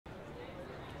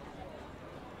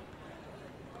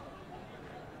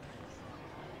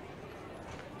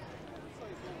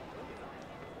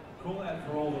call out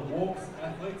for all the walks,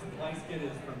 athletes and place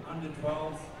getters from under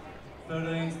 12s,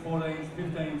 13s, 14s,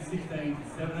 15s, 16s,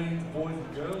 17s, boys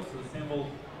and girls to assemble.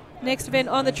 Next event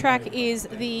on the track is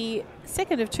the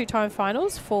second of two-time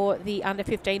finals for the under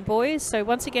 15 boys. So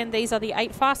once again, these are the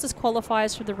 8 fastest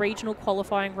qualifiers from the regional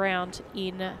qualifying round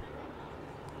in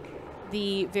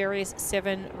the various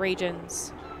 7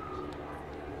 regions.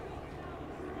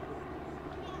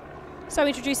 So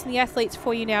introducing the athletes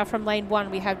for you now from lane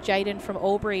 1, we have Jaden from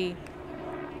Albury,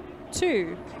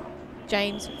 2,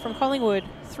 James from Collingwood,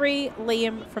 3,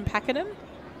 Liam from Pakenham,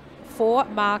 4,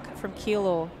 Mark from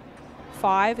Keilor,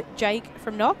 5, Jake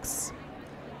from Knox,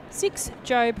 6,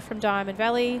 Job from Diamond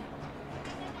Valley,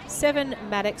 7,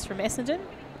 Maddox from Essendon,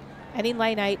 and in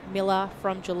lane 8, Miller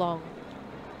from Geelong.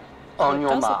 So it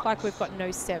does look like we've got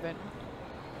no 7.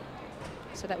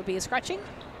 So that would be a scratching.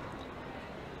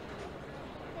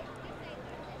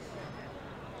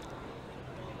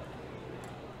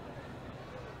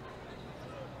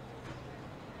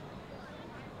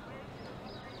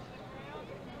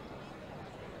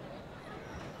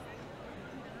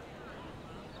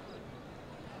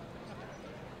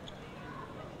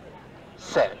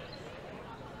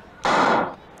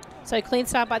 So clean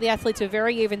start by the athletes, a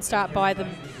very even start by them.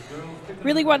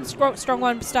 Really one strong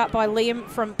one start by Liam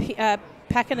from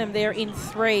Pakenham there in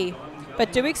 3.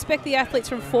 But do expect the athletes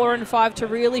from 4 and 5 to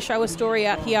really show a story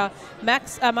out here.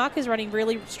 Mark is running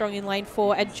really strong in lane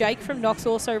 4, and Jake from Knox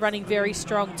also running very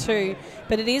strong too.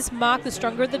 But it is Mark the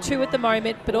stronger of the 2 at the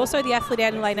moment, but also the athlete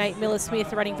out in lane 8, Miller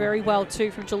Smith, running very well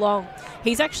too from Geelong.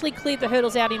 He's actually cleared the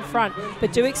hurdles out in front,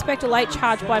 but do expect a late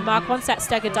charge by Mark once that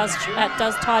stagger does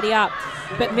tidy up.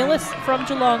 But Miller from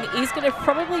Geelong is going to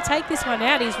probably take this one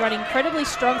out. He's running incredibly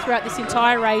strong throughout this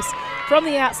entire race from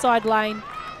the outside lane.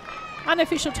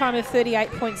 Unofficial time of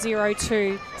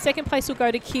 38.02. Second place will go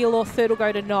to Keilor, third will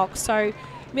go to Knox. So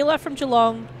Miller from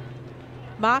Geelong,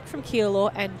 Mark from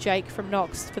Keilor, and Jake from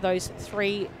Knox for those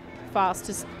 3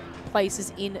 fastest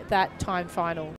places in that time final.